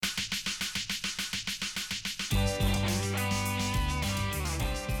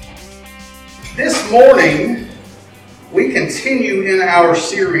This morning, we continue in our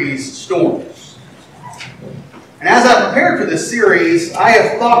series, Storms. And as I prepared for this series, I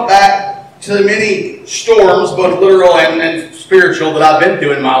have thought back to the many storms, both literal and spiritual, that I've been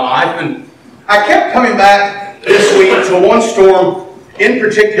through in my life. And I kept coming back this week to one storm in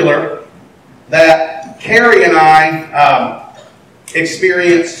particular that Carrie and I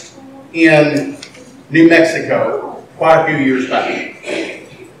experienced in New Mexico quite a few years back.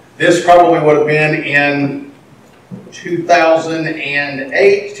 This probably would have been in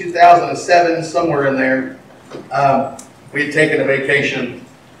 2008, 2007, somewhere in there. We had taken a vacation,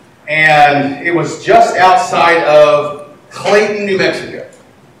 and it was just outside of Clayton, New Mexico.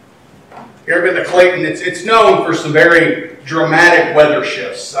 You ever been to Clayton? It's known for some very dramatic weather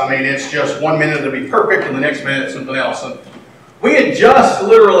shifts. I mean, it's just one minute it'll be perfect, and the next minute it's something else. And we had just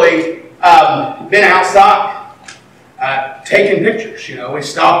literally been outside. Taking pictures, we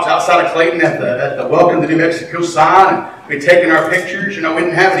stopped outside of Clayton at the Welcome to New Mexico sign, and we'd taken our pictures. We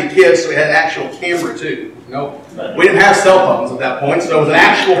didn't have any kids, so we had an actual camera too. We didn't have cell phones at that point, so it was an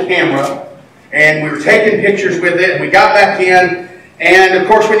actual camera, and we were taking pictures with it, and we got back in, and of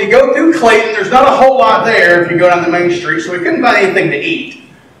course when you go through Clayton, there's not a whole lot there if you go down the main street, so we couldn't find anything to eat.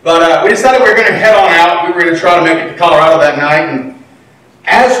 But we decided we were going to head on out. We were going to try to make it to Colorado that night, and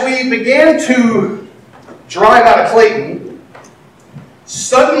as we began to drive out of Clayton,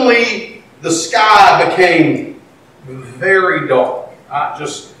 suddenly the sky became very dark.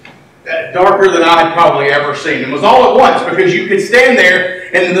 Just darker than I had probably ever seen. It was all at once because you could stand there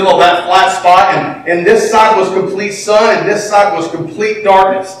in the middle of that flat spot, and this side was complete sun and this side was complete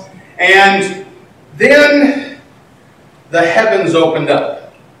darkness. And then the heavens opened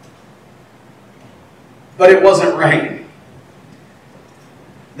up. But it wasn't rain.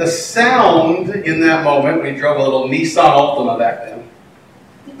 The sound in that moment, we drove a little Nissan Altima back then.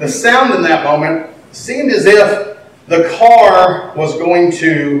 The sound in that moment seemed as if the car was going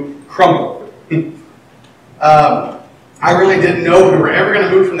to crumble. I really didn't know we were ever going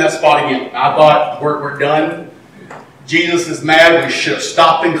to move from that spot again. I thought, we're done. Jesus is mad. We should have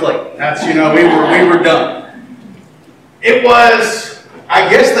stopped in Clayton. That's, we were done. It was, I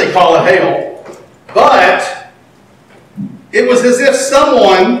guess they call it hail, but it was as if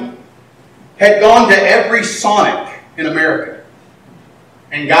someone had gone to every Sonic in America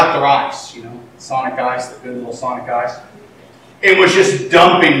and got their ice, Sonic ice, the good little Sonic ice. It was just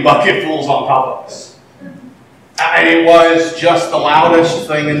dumping bucketfuls on top of us. And it was just the loudest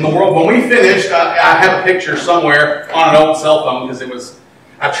thing in the world. When we finished, I have a picture somewhere on an old cell phone because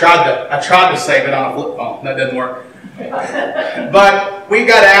I tried to save it on a flip phone. That didn't work. But we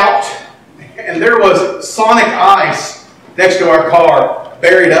got out, and there was Sonic ice next to our car,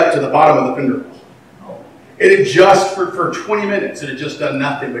 buried up to the bottom of the fender. It had just, for 20 minutes, it had just done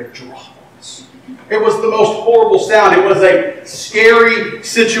nothing but drop on us. It was the most horrible sound. It was a scary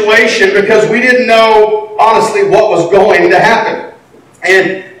situation because we didn't know, honestly, what was going to happen.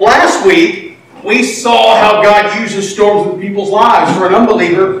 And last week, we saw how God uses storms in people's lives. For an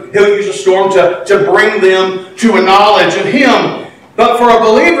unbeliever, He'll use a storm to bring them to a knowledge of Him. But for a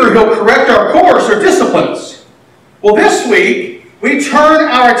believer, He'll correct our course or discipline us. Well, this week, we turn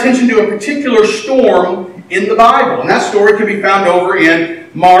our attention to a particular storm in the Bible. And that story can be found over in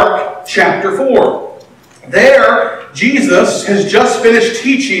Mark chapter 4. There, Jesus has just finished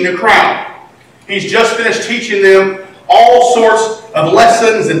teaching a crowd. He's just finished teaching them all sorts of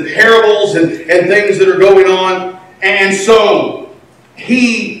lessons and parables and things that are going on. And so,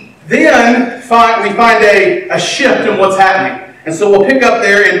 we find a shift in what's happening. And so we'll pick up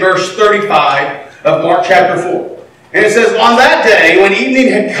there in verse 35 of Mark chapter 4. And it says, on that day, when evening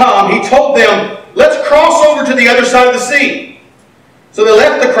had come, He told them, let's cross over to the other side of the sea. So they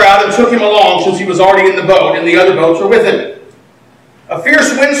left the crowd and took Him along, since He was already in the boat, and the other boats were with Him. A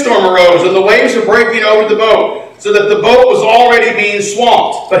fierce windstorm arose, and the waves were breaking over the boat, so that the boat was already being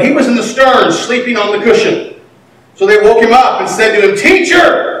swamped. But He was in the stern, sleeping on the cushion. So they woke Him up and said to Him,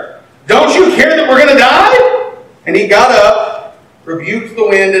 Teacher, don't you care that we're going to die? And He got up, rebuked the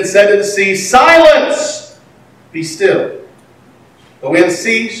wind, and said to the sea, Silence! Be still. The wind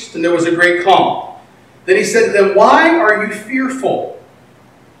ceased, and there was a great calm. Then He said to them, Why are you fearful?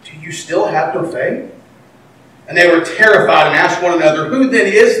 Do you still have no faith? And they were terrified and asked one another, Who then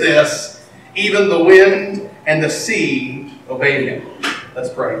is this? Even the wind and the sea obey Him. Let's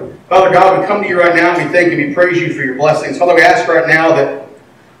pray. Father God, we come to You right now, and we thank and we praise You for Your blessings. Father, we ask right now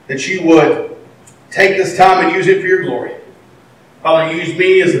that You would take this time and use it for Your glory. Father, use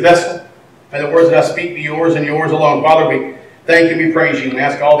me as the vessel. May the words that I speak be Yours and Yours alone. Father, we thank You and we praise You and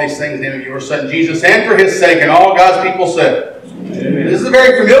ask all these things in the name of Your Son, Jesus, and for His sake, and all God's people said. Amen. This is a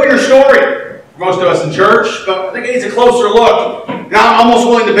very familiar story. most of us in church, but I think it needs a closer look. Now, I'm almost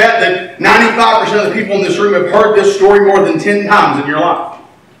willing to bet that 95% of the people in this room have heard this story more than 10 times in your life.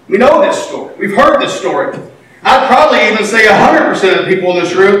 We know this story. We've heard this story. I'd probably even say 100% of the people in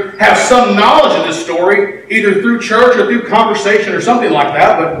this room have some knowledge of this story, either through church or through conversation or something like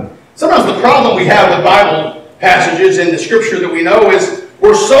that. But sometimes the problem we have with Bible passages in the Scripture that we know is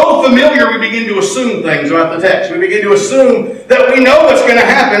we're so familiar we begin to assume things about the text. We begin to assume that we know what's going to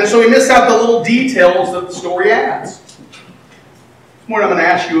happen, so we miss out the little details that the story adds. This morning I'm going to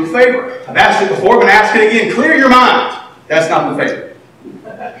ask you a favor. I've asked it before, I'm going to ask it again. Clear your mind. That's not the favor.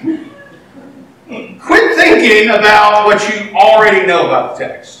 Quit thinking about what you already know about the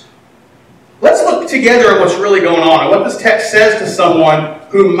text. Let's look together at what's really going on and what this text says to someone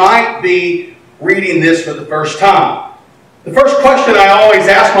who might be reading this for the first time. The first question I always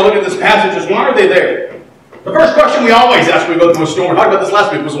ask when I look at this passage is, why are they there? The first question we always ask when we go through a storm, we talked about this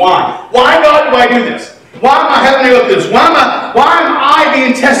last week, was why? Why, God, do I do this? Why am I having to go through this? Why am I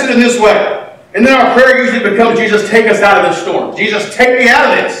being tested in this way? And then our prayer usually becomes, Jesus, take us out of this storm. Jesus, take me out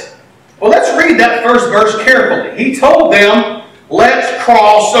of this. Well, let's read that first verse carefully. He told them, let's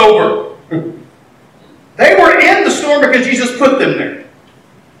cross over. They were in the storm because Jesus put them there.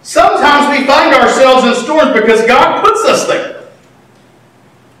 Sometimes we find ourselves in storms because God puts us there.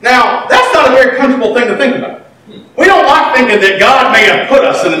 Now, that's not a very comfortable thing to think about. We don't like thinking that God may have put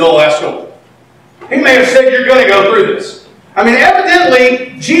us in the middle of that storm. He may have said, you're going to go through this. I mean,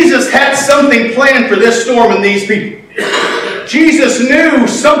 evidently, Jesus had something planned for this storm and these people. Jesus knew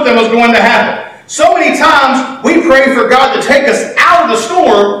something was going to happen. So many times, we pray for God to take us out of the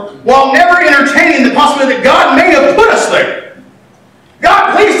storm while never entertaining the possibility that God may have put us there.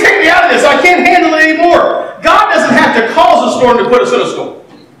 God, please take me out of this. I can't handle it anymore. God doesn't have to cause a storm to put us in a storm.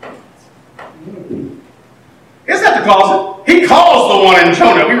 He doesn't have to cause it. He caused the one in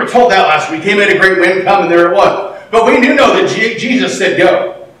Jonah. We were told that last week. He made a great wind come, and there it was. But we do know that Jesus said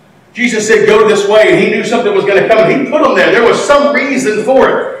go. Jesus said go this way, and he knew something was going to come, and he put them there. There was some reason for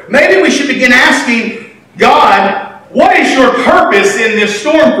it. Maybe we should begin asking God, what is your purpose in this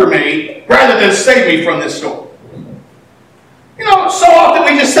storm for me, rather than save me from this storm? You know, so often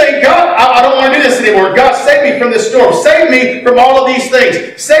we just say, God, I don't want to do this anymore. God, save me from this storm. Save me from all of these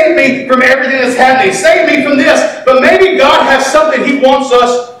things. Save me from everything that's happening. Save me from this. But maybe God has something he wants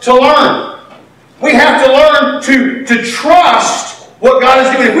us to learn. We have to learn to trust what God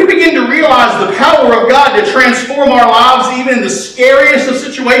is doing. If we begin to realize the power of God to transform our lives even in the scariest of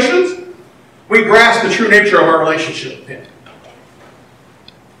situations, we grasp the true nature of our relationship with Him.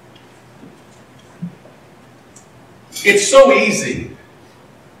 It's so easy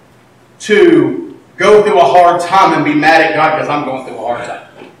to go through a hard time and be mad at God because I'm going through a hard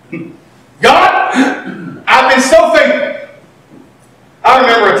time. God, I've been so faithful. I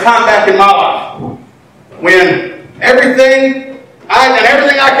remember a time back in my life when everything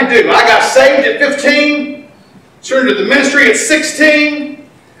I could do. I got saved at 15, turned to the ministry at 16.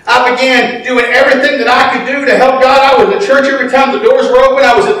 I began doing everything that I could do to help God. I was at church every time the doors were open.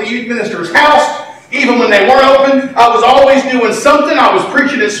 I was at the youth minister's house. Even when they weren't open, I was always doing something. I was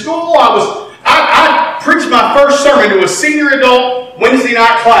preaching at school. I preached my first sermon to a senior adult Wednesday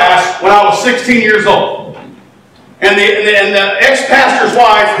night class when I was 16 years old. And the ex-pastor's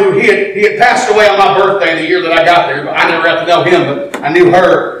wife, who he had passed away on my birthday the year that I got there, but I never got to know him, but I knew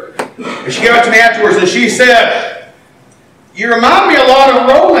her. And she came up to me afterwards and she said, "You remind me a lot of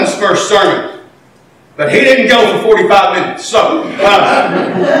Roland's first sermon." But he didn't go for 45 minutes. So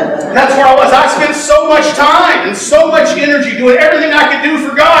that's where I was. I spent so much time and so much energy doing everything I could do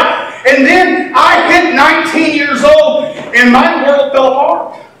for God. And then I hit 19 years old and my world fell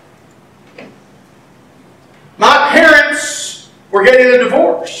apart. My parents were getting a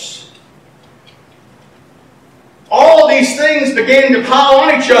divorce. All of these things began to pile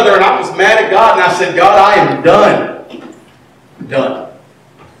on each other, and I was mad at God, and I said, God, I am done. I'm done.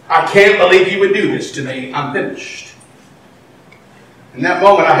 I can't believe you would do this to me. I'm finished. In that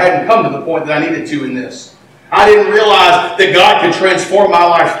moment, I hadn't come to the point that I needed to in this. I didn't realize that God could transform my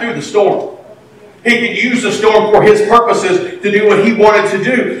life through the storm. He could use the storm for His purposes to do what He wanted to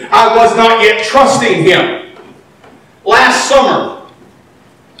do. I was not yet trusting Him. Last summer,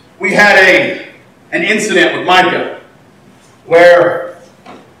 we had an incident with Micah where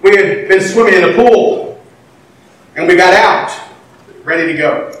we had been swimming in a pool and we got out, ready to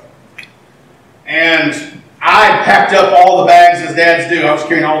go. And I packed up all the bags as dads do. I was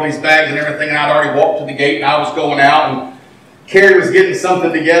carrying all these bags and everything, and I'd already walked to the gate and I was going out, and Carrie was getting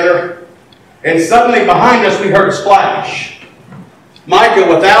something together. And suddenly behind us we heard a splash. Micah,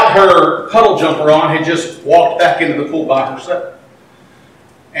 without her puddle jumper on, had just walked back into the pool by herself.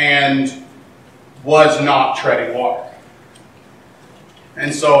 And was not treading water.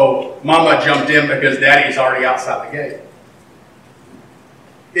 And so Mama jumped in because Daddy's already outside the gate.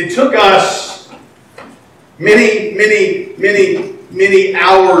 It took us many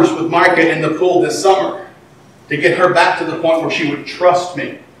hours with Micah in the pool this summer to get her back to the point where she would trust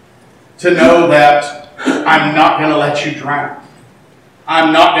me, to know that I'm not going to let you drown.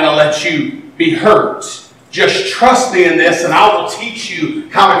 I'm not going to let you be hurt. Just trust me in this, and I will teach you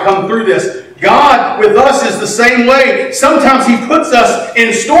how to come through this. God with us is the same way. Sometimes He puts us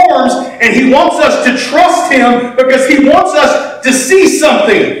in storms, and He wants us to trust Him because He wants us to see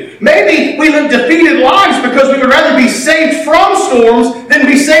something. Maybe we live defeated lives because we would rather be saved from storms than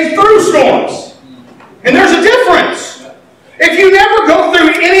be saved through storms. And there's a difference. If you never go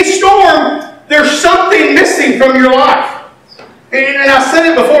through any storm, there's something missing from your life. And I said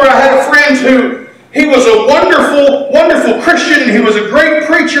it before, I had a friend who, he was a wonderful, wonderful Christian, and he was a great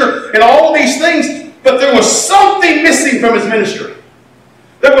preacher and all these things, but there was something missing from his ministry.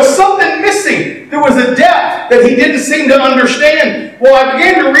 There was something missing. There was a depth that he didn't seem to understand. Well, I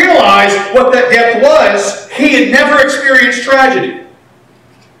began to realize what that depth was. He had never experienced tragedy.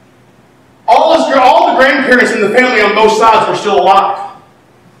 All the grandparents in the family on both sides were still alive.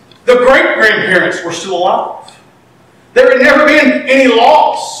 The great-grandparents were still alive. There had never been any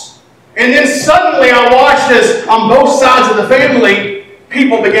loss. And then suddenly I watched as on both sides of the family,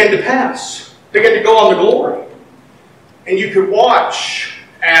 people began to pass. They began to go on to glory. And you could watch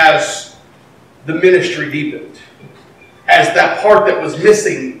as the ministry deepened. As that part that was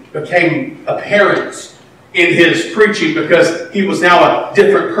missing became apparent in his preaching because he was now a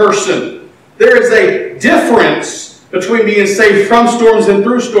different person. There is a difference between being saved from storms and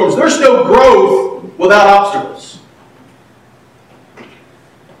through storms. There's no growth without obstacles.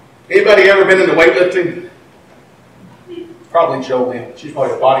 Anybody ever been into weightlifting? Probably Jolene. She's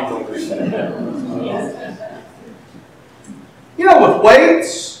probably a bodybuilder. You know, with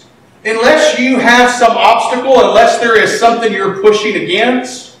weights, unless you have some obstacle, unless there is something you're pushing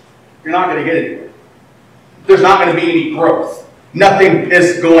against, you're not going to get anywhere. There's not going to be any growth. Nothing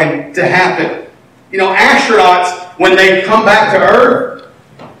is going to happen. You know, astronauts, when they come back to Earth,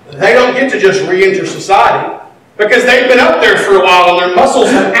 they don't get to just re-enter society because they've been up there for a while and their muscles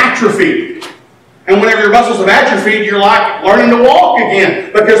have atrophied. And whenever your muscles have atrophied, you're like learning to walk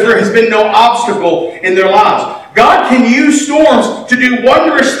again because there has been no obstacle in their lives. God can use storms to do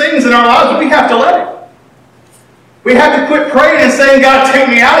wondrous things in our lives, but we have to let Him. We have to quit praying and saying, God, take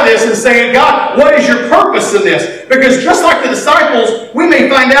me out of this, and saying, God, what is your purpose in this? Because just like the disciples, we may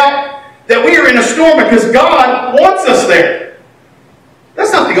find out that we are in a storm because God wants us there.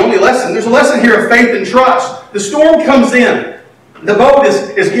 That's not the only lesson. There's a lesson here of faith and trust. The storm comes in. The boat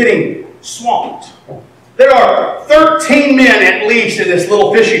is getting swamped. There are 13 men at least in this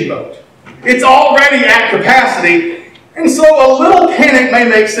little fishing boat. It's already at capacity, and so a little panic may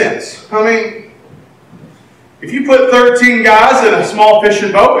make sense. I mean, if you put 13 guys in a small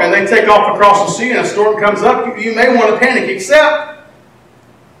fishing boat and they take off across the sea and a storm comes up, you may want to panic, except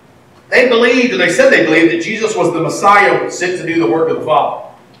they believed, or they said they believed, that Jesus was the Messiah sent to do the work of the Father.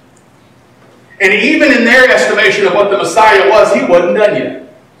 And even in their estimation of what the Messiah was, He wasn't done yet.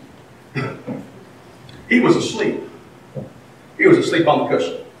 He was asleep. He was asleep on the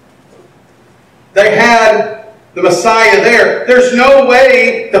cushion. They had the Messiah there. There's no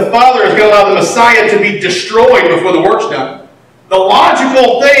way the Father is going to allow the Messiah to be destroyed before the work's done. The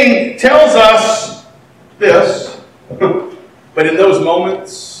logical thing tells us this. But in those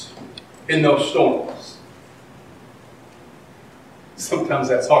moments, in those storms, sometimes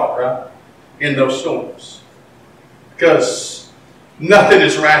that's hard, right? In those storms. Because nothing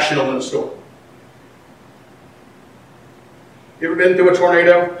is rational in a storm. You ever been through a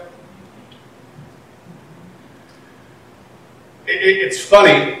tornado? It's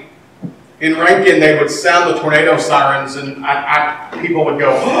funny. In Rankin, they would sound the tornado sirens, and people would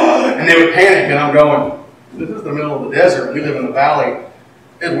go, and they would panic, and I'm going, this is the middle of the desert. We live in the valley.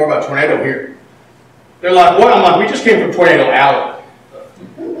 There's more about a tornado here. They're like, what? I'm like, we just came from Tornado Alley.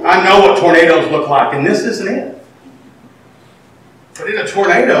 I know what tornadoes look like, and this isn't it. But in a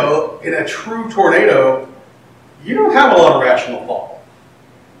tornado, in a true tornado, you don't have a lot of rational thought.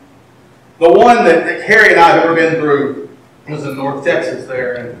 The one that Harry and I have ever been through was in North Texas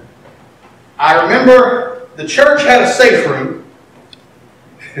there. And I remember the church had a safe room,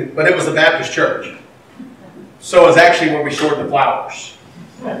 but it was a Baptist church. So it was actually where we stored the flowers.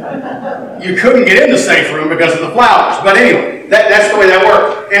 You couldn't get in the safe room because of the flowers. But anyway, that's the way that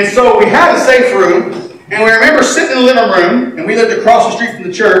worked. And so we had a safe room, and we remember sitting in the living room, and we lived across the street from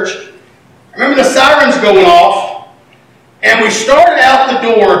the church. I remember the sirens going off, and we started out the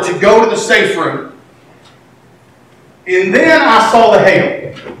door to go to the safe room. And then I saw the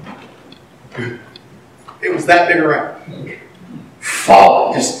hail. It was that big around.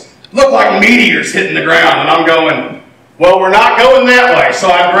 Falling, just looked like meteors hitting the ground. And I'm going, well, we're not going that way. So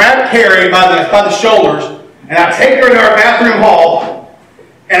I grabbed Carrie by the shoulders, and I take her to our bathroom hall,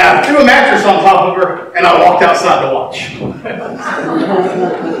 and I threw a mattress on top of her, and I walked outside to watch.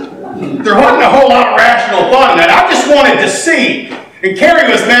 There wasn't a whole lot of rational thought in that. I just wanted to see. And Carrie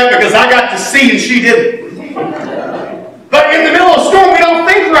was mad because I got to see and she didn't. But in the middle of a storm, we don't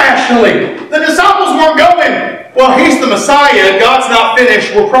think rationally. The disciples weren't going, well, he's the Messiah, God's not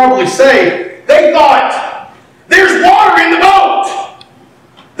finished, we're probably saved. They thought, there's water in the boat.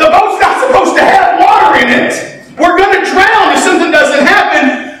 The boat's not supposed to have water in it. We're going to drown if something doesn't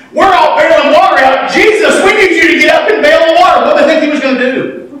happen. We're all bailing water out. Jesus, we need you to get up and bail the water. What did they think he was going to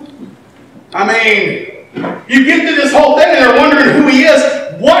do? I mean, you get to this whole thing and they're wondering who he is.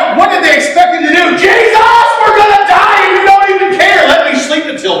 What did they expect him to do? Jesus, we're going to die and you don't even care. Let me sleep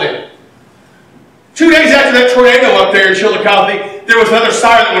until then. 2 days after that tornado up there in Chillicothe, there was another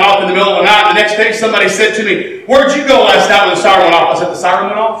siren that went off in the middle of the night. The next day somebody said to me, where'd you go last night when the siren went off? I said, the siren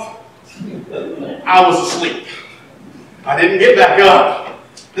went off? I was asleep. I didn't get back up.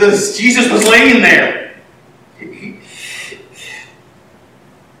 Jesus was laying there.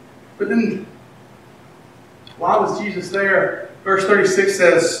 But then, why was Jesus there? Verse 36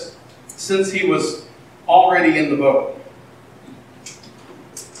 says, since he was already in the boat.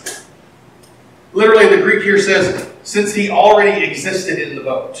 Literally, the Greek here says, since he already existed in the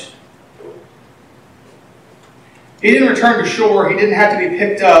boat. He didn't return to shore. He didn't have to be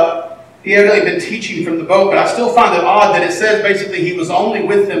picked up. He had really been teaching from the boat, but I still find it odd that it says basically he was only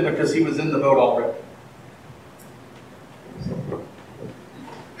with them because he was in the boat already.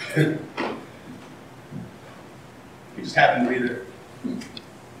 He just happened to be there.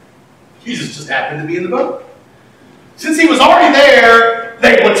 Jesus just happened to be in the boat. Since he was already there,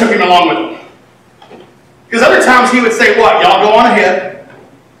 they took him along with them. Because other times he would say, what? Y'all go on ahead,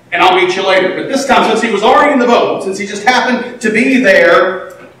 and I'll meet you later. But this time, since he was already in the boat, since he just happened to be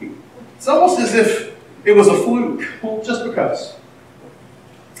there, it's almost as if it was a fluke. Well, just because.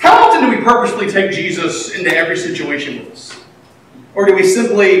 How often do we purposely take Jesus into every situation with us? Or do we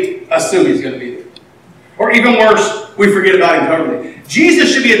simply assume he's going to be there? Or even worse, we forget about him totally.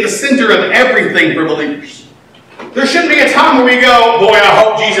 Jesus should be at the center of everything for believers. There shouldn't be a time where we go, boy, I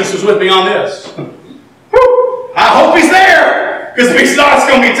hope Jesus is with me on this. I hope he's there, because if he's not, it's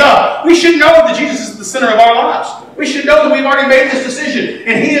going to be tough. We should know that Jesus is at the center of our lives. We should know that we've already made this decision,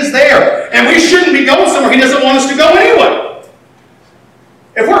 and he is there. And we shouldn't be going somewhere he doesn't want us to go anyway.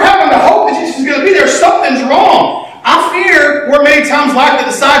 If we're having to hope that Jesus is going to be there, something's wrong. I fear we're many times like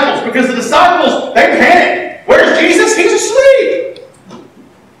the disciples, because the disciples, they panic. Where's Jesus? He's asleep.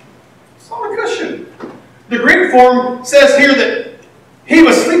 It's not a cushion. The Greek form says here that he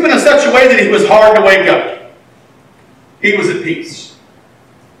was sleeping in such a way that he was hard to wake up. He was at peace.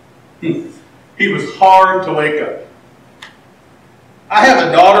 He was hard to wake up. I have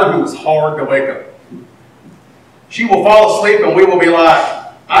a daughter who is hard to wake up. She will fall asleep and we will be like,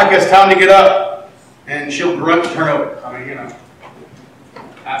 I guess time to get up. And she'll grunt to turn over. I mean,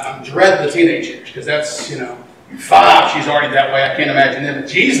 I dread the teenage years because that's, 5, she's already that way. I can't imagine them. But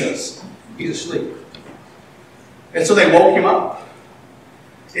Jesus, he's asleep. And so they woke him up.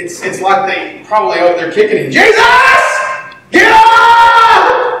 It's like they probably out there kicking him. Jesus! Get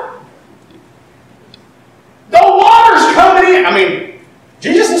up! The water's coming in. I mean,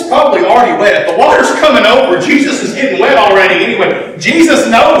 Jesus is probably already wet. The water's coming over. Jesus is getting wet already anyway. Jesus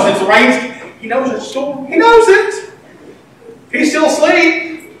knows it's raining. He knows it's storm. He knows it. He's still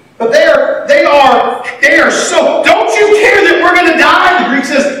asleep. But they are so, don't you care that we're going to die? The Greek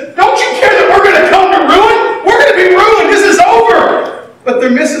says, don't you care that we're going to come to ruin? We're going to be ruined. This is over. But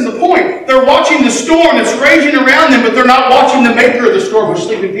they're missing the point. They're watching the storm that's raging around them, but they're not watching the maker of the storm who's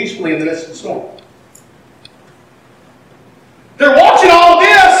sleeping peacefully in the midst of the storm. They're watching all of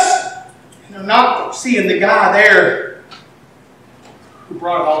this, and they're not seeing the guy there who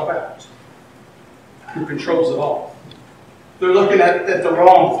brought it all about, who controls it all. They're looking at the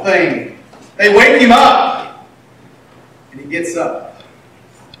wrong thing. They wake him up, and he gets up.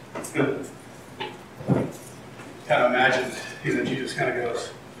 Kind of imagine, Jesus kind of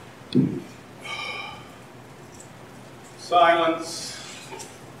goes, silence,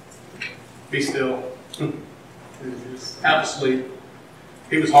 be still. Half asleep.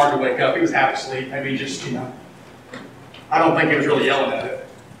 He was hard to wake up. He was half asleep. Maybe just, I don't think he was really yelling at it.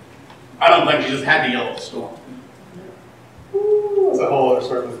 I don't think he just had to yell at the storm. That's a whole other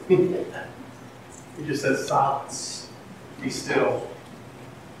sermon. He just says silence, be still.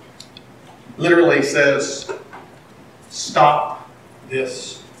 Literally says, stop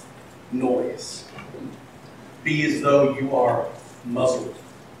this noise. Be as though you are muzzled,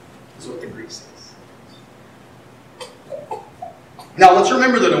 is what the Greek says. Now let's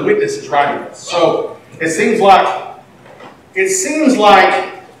remember that a witness is writing this. So it seems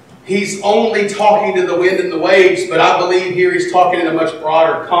like he's only talking to the wind and the waves, but I believe here he's talking in a much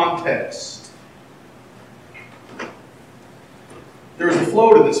broader context. There is a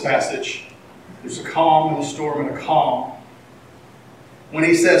flow to this passage. There's a calm and a storm and a calm. When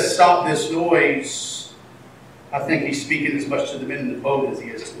he says, stop this noise, I think he's speaking as much to the men in the boat as he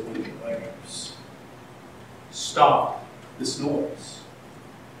is to the wind and waves. Stop this noise.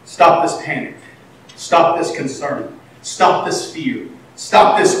 Stop this panic. Stop this concern. Stop this fear.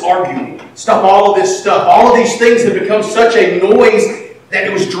 Stop this arguing. Stop all of this stuff. All of these things have become such a noise that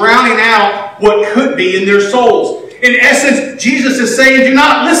it was drowning out what could be in their souls. In essence, Jesus is saying, do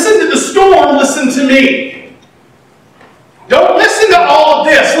not listen to the storm, listen to me. Don't listen to all of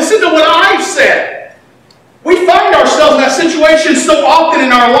this. Listen to what I've said. We find ourselves in that situation so often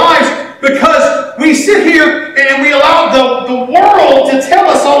in our lives because we sit here and we allow the world to tell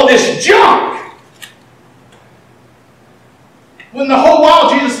us all of this junk. When the whole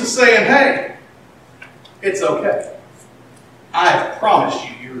while Jesus is saying, hey, it's okay. I have promised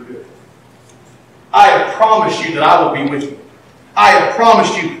you you're good. I have promised you that I will be with you. I have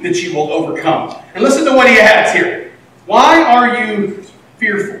promised you that you will overcome. And listen to what he adds here. Why are you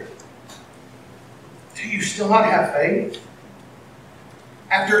fearful? Do you still not have faith?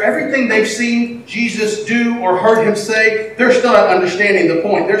 After everything they've seen Jesus do or heard him say, they're still not understanding the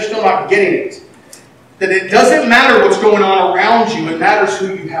point. They're still not getting it. That it doesn't matter what's going on around you. It matters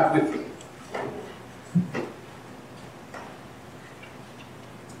who you have with you.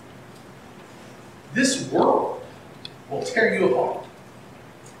 This world will tear you apart.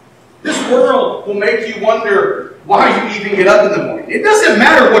 This world will make you wonder why you even get up in the morning. It doesn't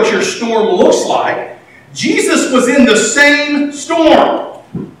matter what your storm looks like. Jesus was in the same storm.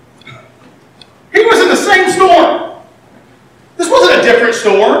 He was in the same storm. This wasn't a different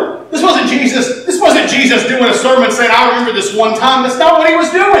storm. This wasn't Jesus doing a sermon saying, I remember this one time. That's not what he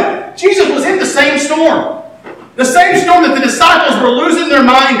was doing. Jesus was in the same storm. The same storm that the disciples were losing their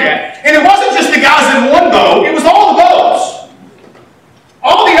mind at. And it wasn't just the guys in one boat. It was all the boats.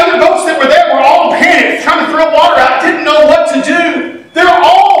 All the other boats that were there were all panicked, trying to throw water out, didn't know what to do. They're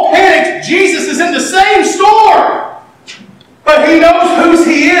all panicked. Jesus is in the same storm. But he knows whose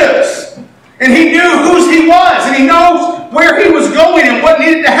he is. And he knew whose he was. And he knows where he was going and what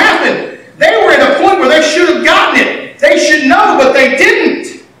needed to happen. They were at a point where they should have gotten it. They should know, but they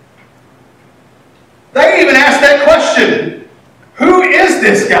didn't. They even asked that question, who is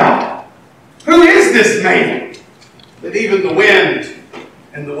this guy? Who is this man? That even the wind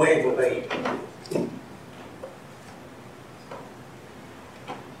and the wave obeyed.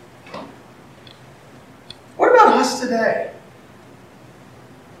 What about us today?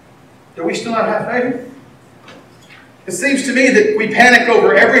 Do we still not have faith? It seems to me that we panic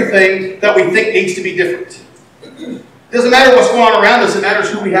over everything that we think needs to be different. It doesn't matter what's going on around us, it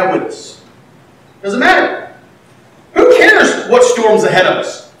matters who we have with us. Doesn't matter. Who cares what storm's ahead of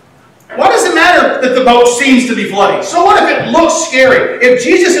us? Why does it matter that the boat seems to be flooding? So what if it looks scary? If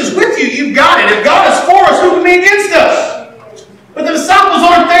Jesus is with you, you've got it. If God is for us, who can be against us? But the disciples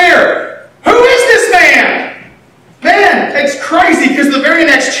aren't there. Who is this man? Man, it's crazy because the very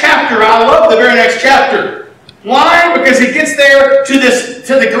next chapter, I love the very next chapter. Why? Because he gets there to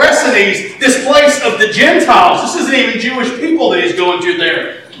the Gerasenes, this place of the Gentiles. This isn't even Jewish people that he's going to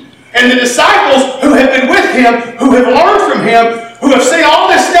there. And the disciples who have been with him, who have learned from him, who have seen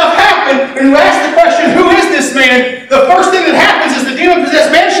all this stuff happen, and who ask the question, who is this man? The first thing that happens is the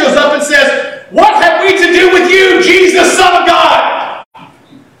demon-possessed man shows up and says, what have we to do with you, Jesus, Son of God?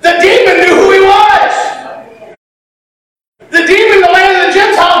 The demon knew who he was. The demon, the land of the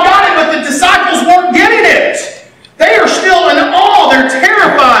Gentile, got it, but the disciples weren't getting it. They are still in awe. They're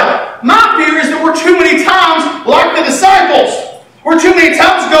terrified. My fear is that we're too many times like the disciples. We're too many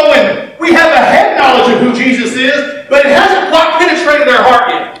times going, we have a head knowledge of who Jesus is, but it hasn't quite penetrated our heart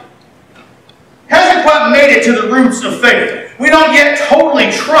yet. Hasn't quite made it to the roots of faith. We don't yet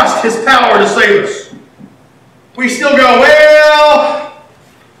totally trust his power to save us. We still go, well,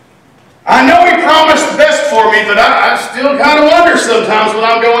 I know he promised the best for me, but I still kind of wonder sometimes when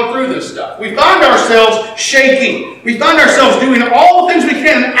I'm going through this stuff. We find ourselves shaking. We find ourselves doing all the things we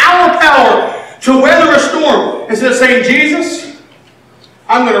can in our power to weather a storm. Instead of saying, Jesus,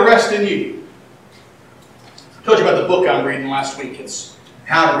 I'm going to rest in you. I told you about the book I'm reading last week. It's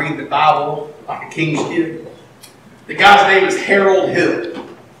How to Read the Bible Like a King's Kid. The guy's name is Harold Hill.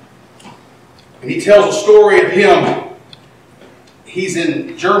 And he tells a story of him he's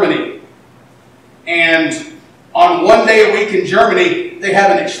in Germany. And on one day a week in Germany, they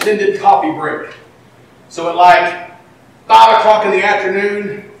have an extended coffee break. So at like 5 o'clock in the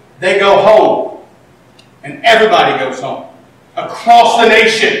afternoon, they go home. And everybody goes home. Across the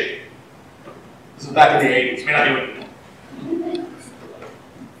nation. This is back in the 80s. May not do it.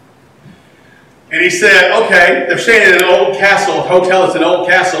 And he said, okay, they're staying in an old castle, a hotel that's an old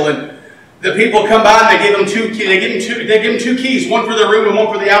castle, and the people come by and they give them two keys, one for their room and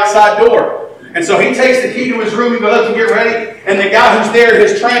one for the outside door. And so he takes the key to his room, he goes up to get ready, and the guy who's there,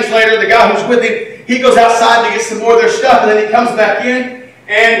 his translator, the guy who's with him, he goes outside to get some more of their stuff, and then he comes back in,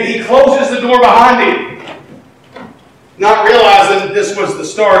 and he closes the door behind him, not realizing that this was the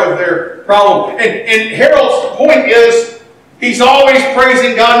start of their problem. And Harold's point is, he's always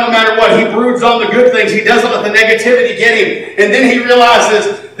praising God no matter what. He broods on the good things. He doesn't let the negativity get him. And then he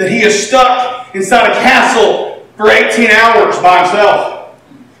realizes that he is stuck inside a castle for 18 hours by himself.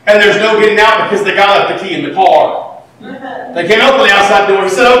 And there's no getting out because the guy left the key in the car. They can't open the outside door. He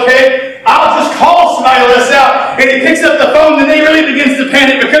said, okay, I'll just call somebody to let us out. And he picks up the phone and then he really begins to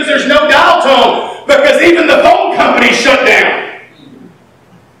panic because there's no dial tone. Because even the phone company shut down.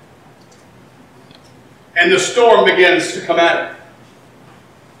 And the storm begins to come at him.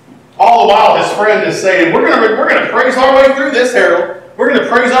 All the while his friend is saying, we're going to praise our way through this, Harold. We're going to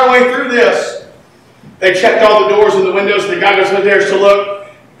praise our way through this. They checked all the doors and the windows. The guy goes upstairs to look.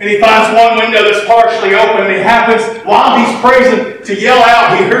 And he finds one window that's partially open. And he happens, while he's praising, to yell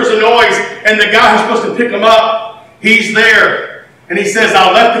out. He hears a noise. And the guy who's supposed to pick him up, he's there. And he says,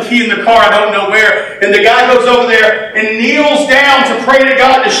 I left the key in the car. I don't know where. And the guy goes over there and kneels down to pray to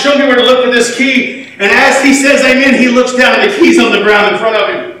God to show me where to look for this key. And as he says amen, he looks down and the key's on the ground in front of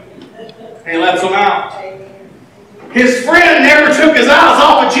him. And he lets him out. His friend never took his eyes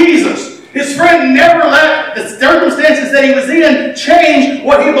off of Jesus. His friend never let the circumstances that he was in change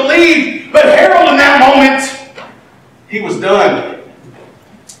what he believed. But Harold, in that moment, he was done.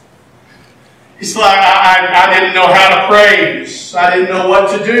 He's like, I didn't know how to praise. I didn't know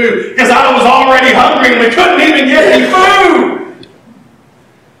what to do. Because I was already hungry and we couldn't even get any food.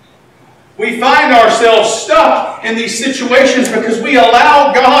 We find ourselves stuck in these situations because we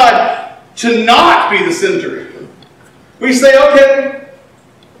allow God to not be the center. We say, okay,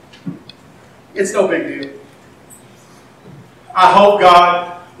 it's no big deal. I hope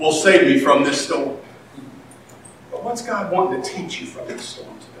God will save me from this storm. But what's God wanting to teach you from this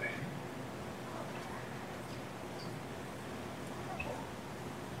storm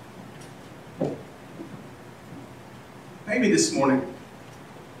today? Maybe this morning,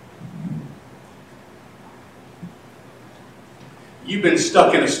 you've been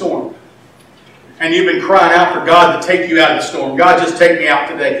stuck in a storm. And you've been crying out for God to take you out of the storm. God, just take me out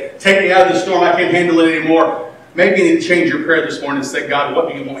today. Take me out of the storm. I can't handle it anymore. Maybe you need to change your prayer this morning and say, God, what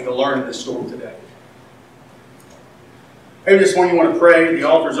do you want me to learn in this storm today? Maybe this morning you want to pray. The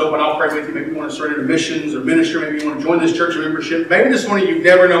altar's open. I'll pray with you. Maybe you want to surrender to missions or ministry. Maybe you want to join this church membership. Maybe this morning you've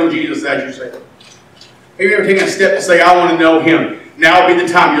never known Jesus as your Savior. Maybe you've taken a step to say, I want to know Him. Now would be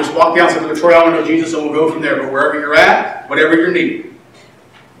the time. You just walk down and say, Troy, I want to know Jesus, and we'll go from there. But wherever you're at, whatever your need,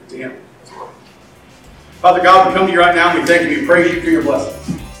 to Him. Father God, we come to you right now and we thank you and we praise you for your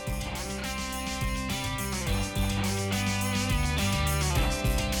blessings.